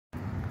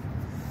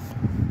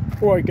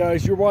Alright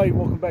guys, you're right.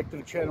 Welcome back to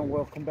the channel.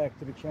 Welcome back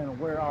to the channel.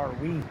 Where are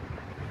we?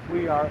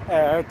 We are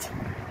at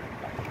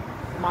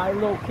my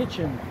little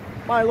kitchen.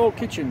 My little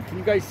kitchen. Can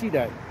you guys see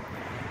that?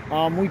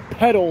 We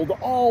pedaled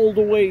all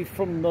the way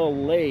from the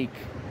lake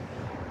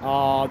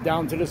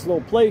down to this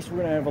little place. We're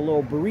gonna have a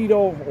little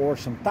burrito or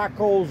some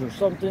tacos or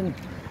something.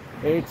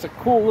 It's a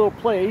cool little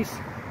place.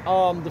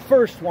 The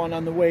first one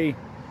on the way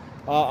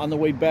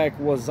back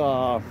was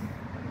a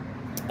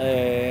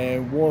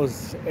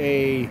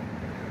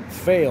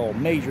fail,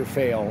 major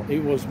fail.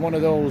 It was one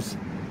of those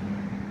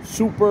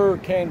super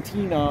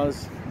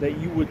cantinas that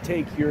you would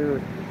take your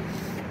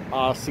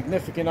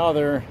significant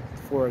other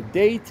for a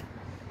date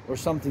or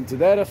something to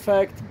that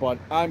effect, but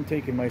I'm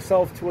taking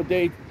myself to a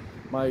date.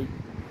 My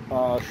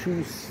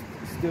shoes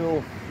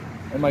still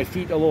and my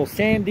feet a little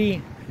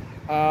sandy.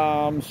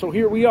 So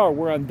here we are.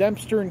 We're on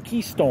Dempster and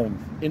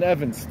Keystone in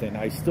Evanston.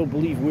 I still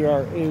believe we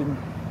are in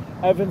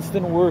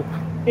Evanston. We're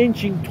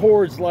inching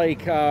towards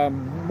like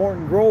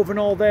Morton Grove and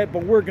all that,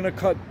 but we're gonna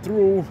cut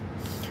through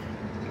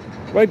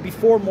right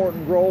before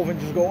Morton Grove and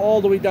just go all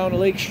the way down to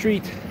Lake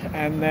Street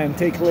and then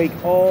take Lake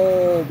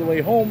all the way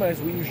home as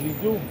we usually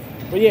do.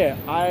 But yeah,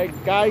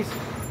 guys,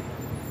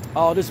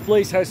 this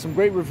place has some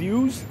great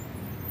reviews.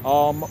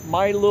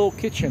 My Little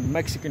Kitchen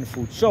Mexican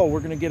food. So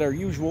we're gonna get our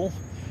usual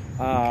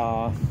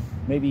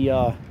maybe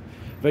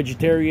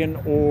vegetarian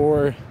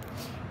or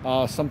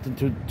something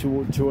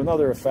to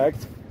another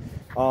effect.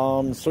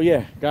 So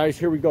yeah, guys,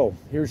 here we go.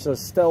 Here's a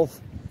stealth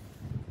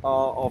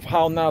of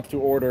how not to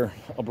order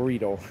a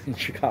burrito in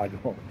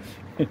Chicago.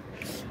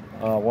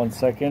 1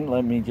 second,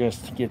 let me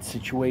just get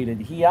situated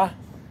here.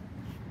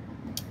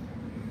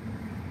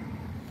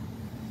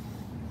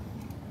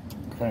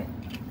 Okay,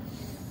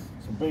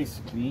 so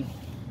basically,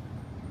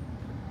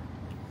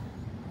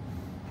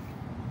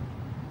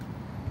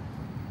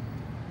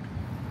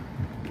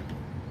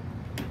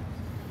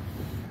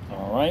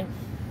 all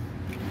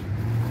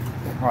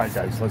right,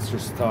 guys, let's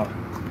just go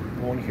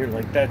in here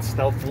like that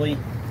stealthily.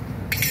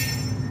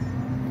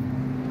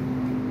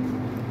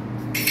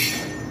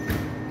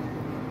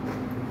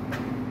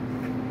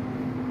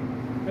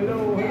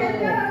 Hello.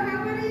 Hello,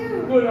 how are you?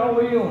 Good, how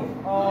are you?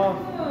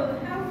 Good.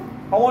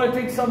 I want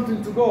to take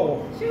something to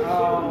go. Sure.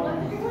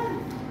 What do you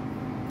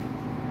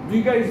want? Do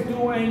you guys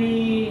do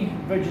any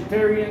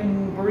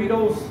vegetarian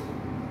burritos?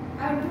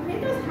 Our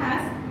burritos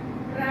has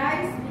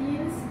rice,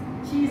 beans,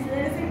 cheese,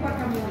 lettuce, and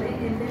guacamole.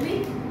 And the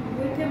meat,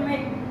 we can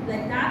make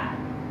like that,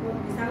 but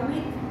without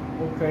meat.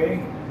 Okay.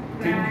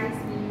 Rice,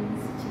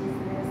 beans, cheese,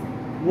 lettuce.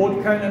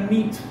 What kind of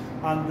meat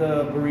on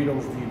the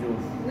burritos do you do?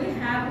 We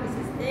have with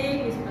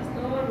steak, with pastor,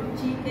 with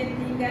chicken,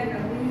 tinga,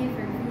 ground beef,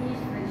 and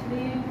fish, French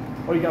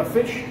beef. Oh, you got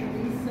fish?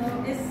 Chorizo.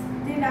 It's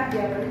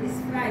tilapia, but it's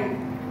fried.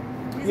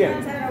 These Yeah.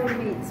 ones are our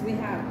meats we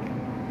have.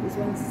 These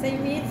ones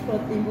same meats,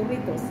 but in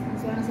burritos.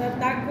 These ones are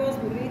tacos,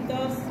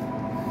 burritos.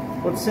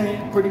 But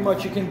saying pretty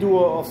much you can do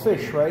a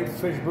fish, right?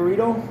 Fish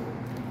burrito?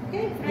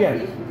 Okay, fried Yeah.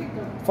 fish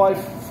burrito. 5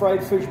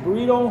 fried fish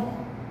burrito.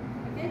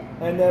 Okay.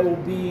 And that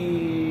will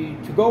be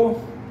to go.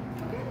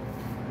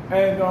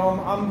 And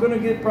I'm gonna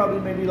get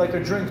probably maybe like a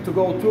drink to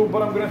go too,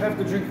 but I'm gonna have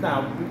the drink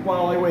now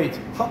while I wait.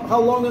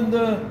 How long in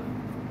the?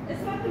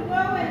 It's got to go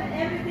and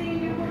everything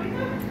in your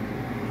burrito?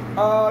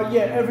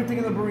 Yeah, everything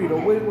in the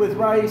burrito with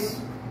rice.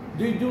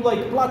 Do you do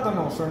like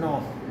plátanos or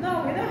no?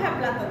 No, we don't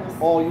have plátanos.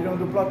 Oh, you don't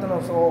do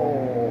plátanos?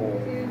 Oh,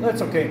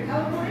 that's okay.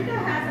 Our burrito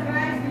has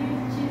rice,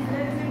 beans, cheese,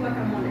 lettuce, and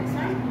guacamole, it's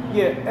fine?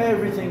 Yeah,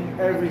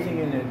 everything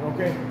in it,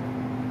 okay?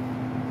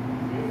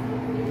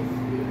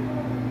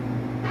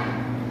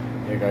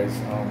 Yeah, guys,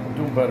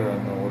 we'll do better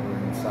on the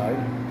ordering inside,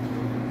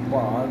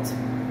 but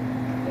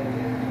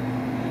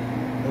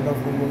the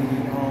lovely lady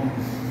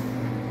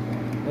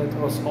let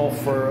us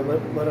offer,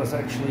 let us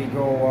actually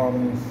go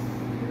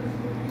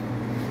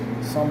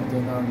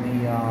something on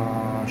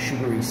the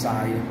sugary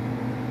side.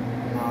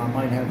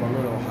 Might have a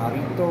little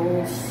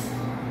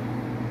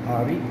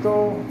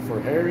jarrito for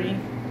Harry.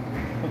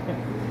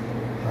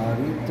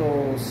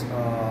 Jarritos.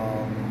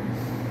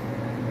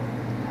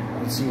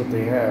 Let's see what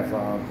they have.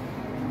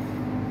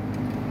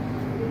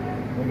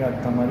 We got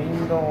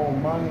tamarindo,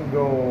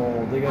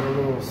 mango. They got a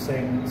little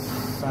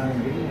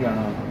sangria,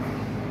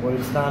 but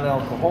it's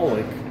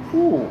non-alcoholic.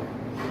 Ooh,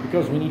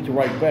 because we need to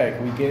write back.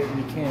 We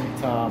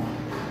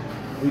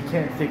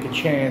can't take a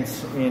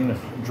chance in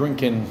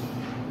drinking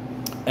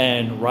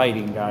and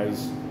writing,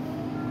 guys.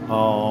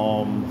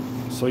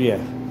 So yeah,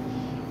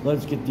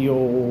 let's get the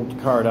old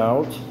card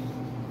out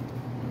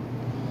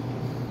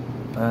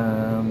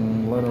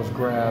and let us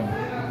grab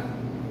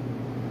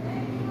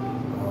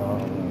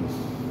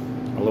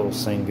a little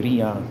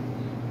sangria.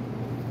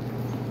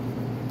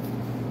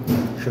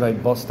 Should I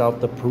bust out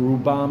the Peru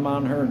bomb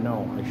on her?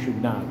 No, I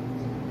should not.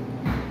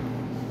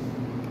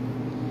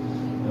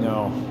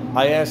 No,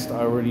 I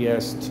already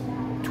asked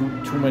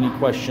too many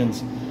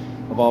questions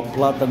about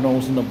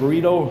plátanos in the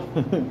burrito.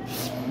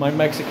 My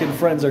Mexican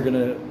friends are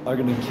gonna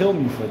kill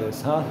me for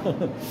this, huh?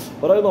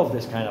 But I love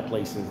this kind of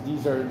places.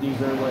 These are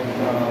like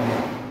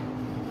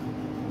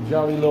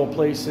jolly little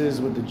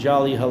places with the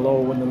jolly hello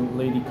when the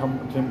lady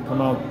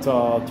come out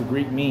to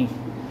greet me.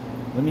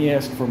 Let me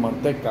ask for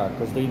manteca,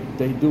 because they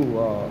do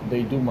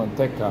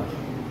manteca.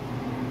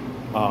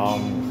 I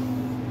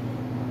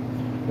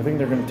think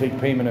they're going to take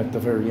payment at the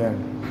very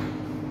end.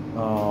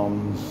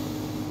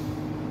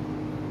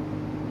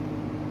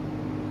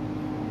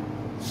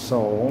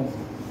 So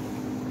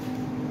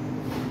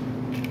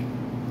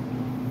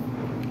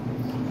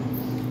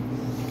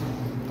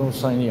don't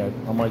sign yet.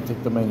 I might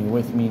take the menu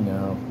with me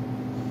now.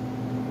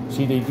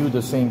 See, they do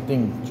the same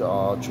thing,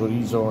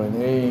 chorizo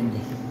and egg,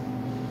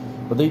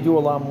 but they do a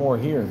lot more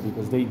here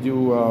because they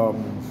do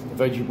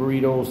veggie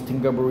burritos,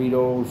 tinga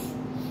burritos,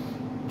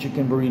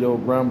 chicken burrito,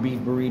 ground beef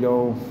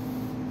burrito,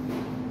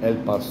 el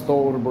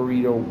pastor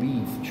burrito,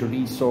 beef,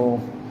 chorizo,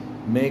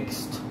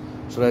 mixed.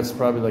 So that's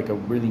probably like a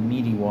really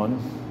meaty one.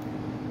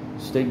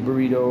 Steak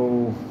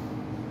burrito,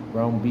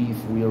 ground beef,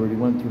 we already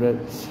went through that.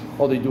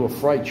 Oh, they do a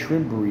fried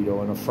shrimp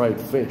burrito and a fried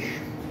fish.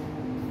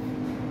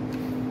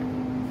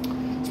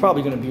 It's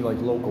probably going to be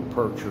like local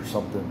perch or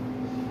something.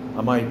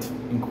 I might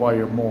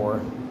inquire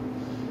more.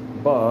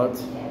 But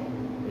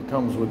it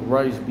comes with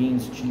rice,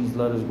 beans, cheese,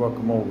 lettuce,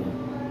 guacamole.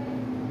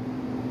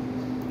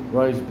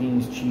 Rice,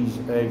 beans, cheese,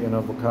 egg, and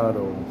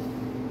avocado.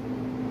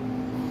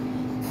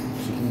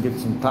 So you can get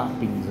some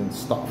toppings and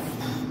stuff.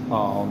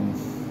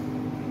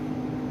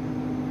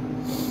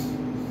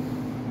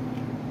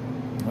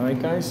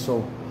 Alright guys,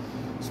 so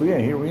yeah,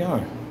 here we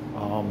are.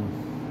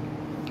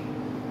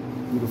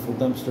 Beautiful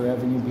Dempster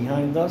Avenue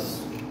behind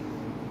us,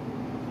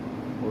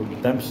 or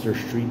Dempster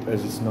Street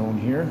as it's known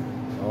here.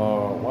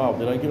 Wow,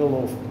 did I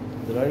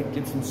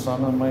get some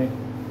sun on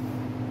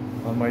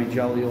my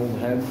jolly old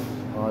head?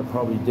 I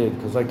probably did,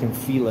 because I can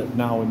feel it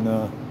now in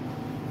the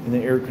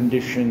air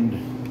conditioned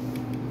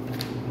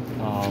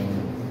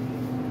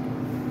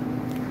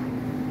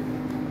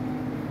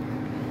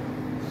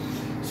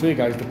so yeah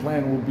guys, the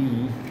plan will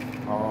be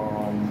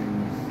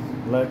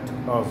let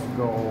us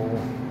go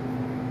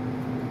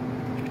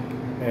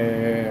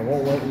and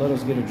well, let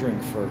us get a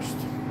drink first.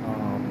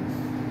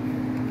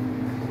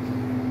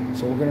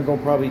 So we're gonna go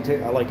probably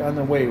take, like on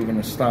the way, we're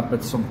gonna stop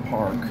at some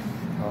park.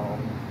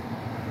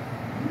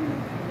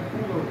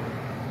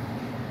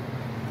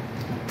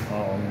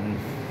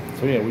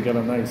 So yeah, we got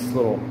a nice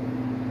little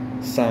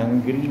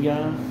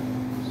sangria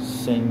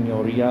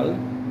señorial.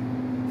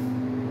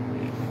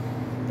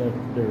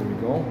 There we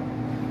go.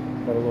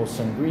 Got a little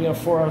sangria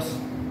for us.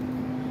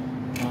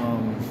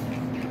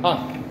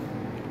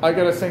 I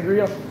got a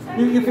sangria.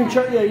 You can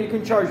charge. Yeah, you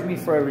can charge me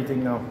for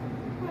everything now.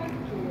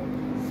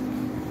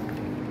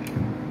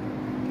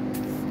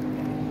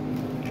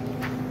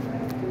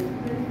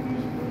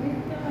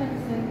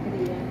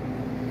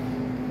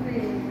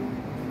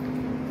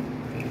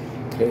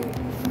 Okay,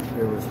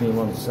 bear with me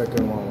 1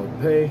 second while I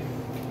pay.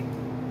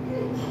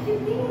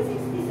 15 or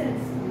 60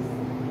 cents.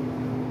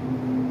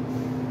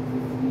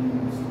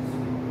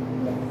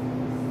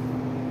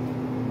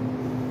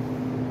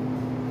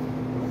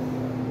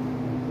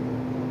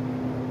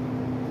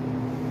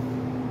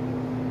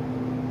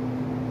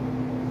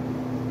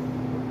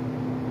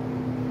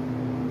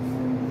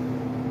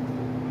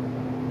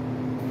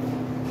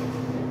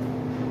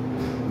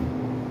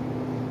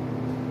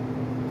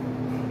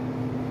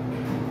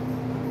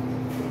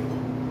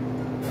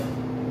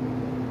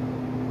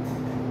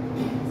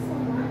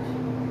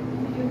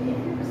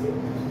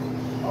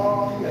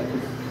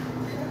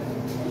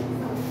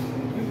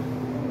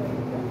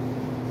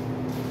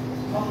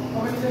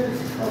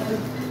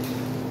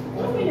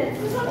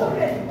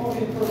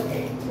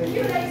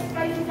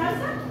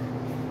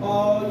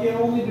 Yeah,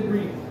 only the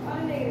green.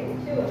 Only the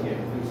green, sure. Yeah,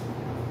 please.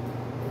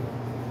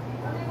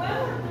 Only one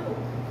or two?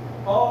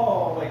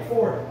 Oh, like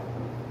 4.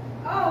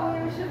 Oh,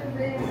 we should have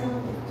been 2.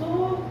 You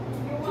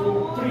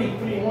want 2,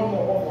 3, 1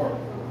 more.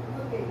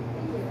 Okay,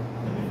 thank you.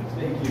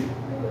 Thank you.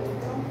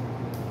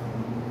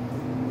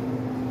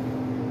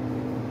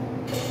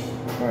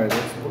 All right,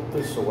 let's put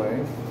this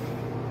away.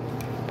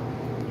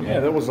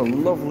 Yeah, that was a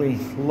lovely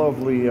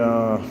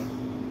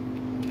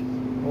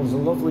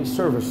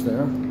service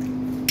there.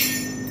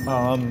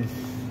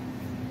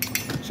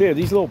 So yeah,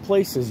 these little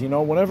places, you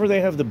know, whenever they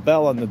have the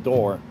bell on the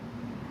door,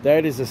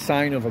 that is a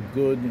sign of a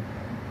good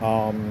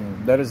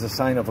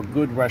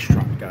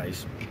restaurant,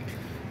 guys.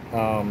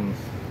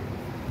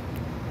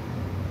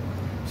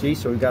 See,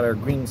 so we got our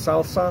green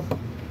salsa.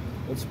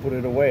 Let's put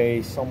it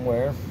away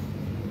somewhere.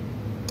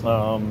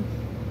 So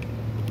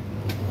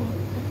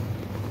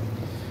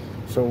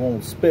it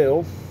won't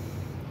spill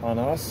on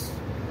us,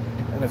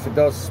 and if it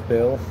does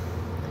spill,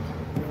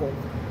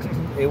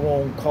 it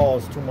won't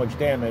cause too much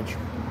damage.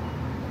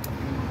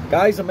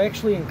 Guys, I'm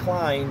actually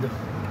inclined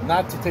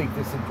not to take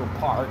this into a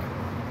park,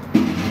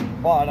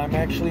 but I'm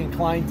actually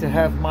inclined to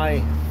have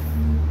my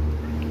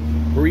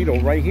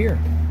burrito right here.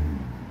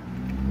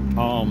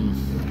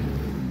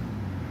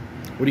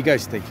 What do you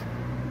guys think?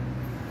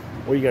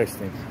 What do you guys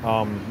think?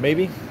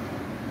 Maybe?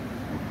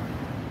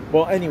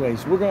 Well,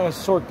 anyways, we're gonna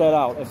sort that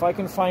out. If I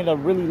can find a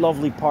really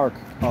lovely park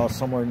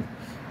somewhere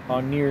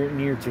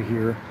near to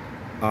here,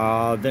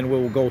 then we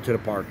will go to the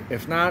park.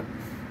 If not,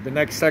 the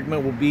next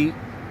segment will be,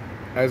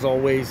 as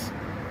always,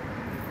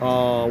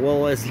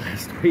 well, as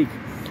last week,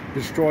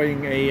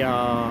 destroying a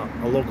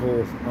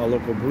local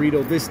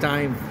burrito. This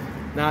time,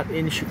 not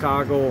in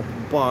Chicago,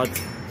 but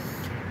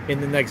in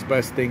the next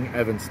best thing,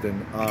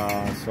 Evanston.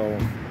 So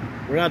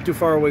we're not too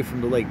far away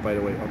from the lake, by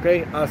the way.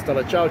 Okay, hasta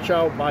la ciao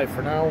ciao. Bye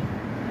for now.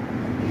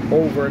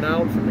 Over and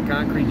out from the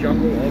concrete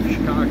jungle of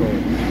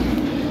Chicago.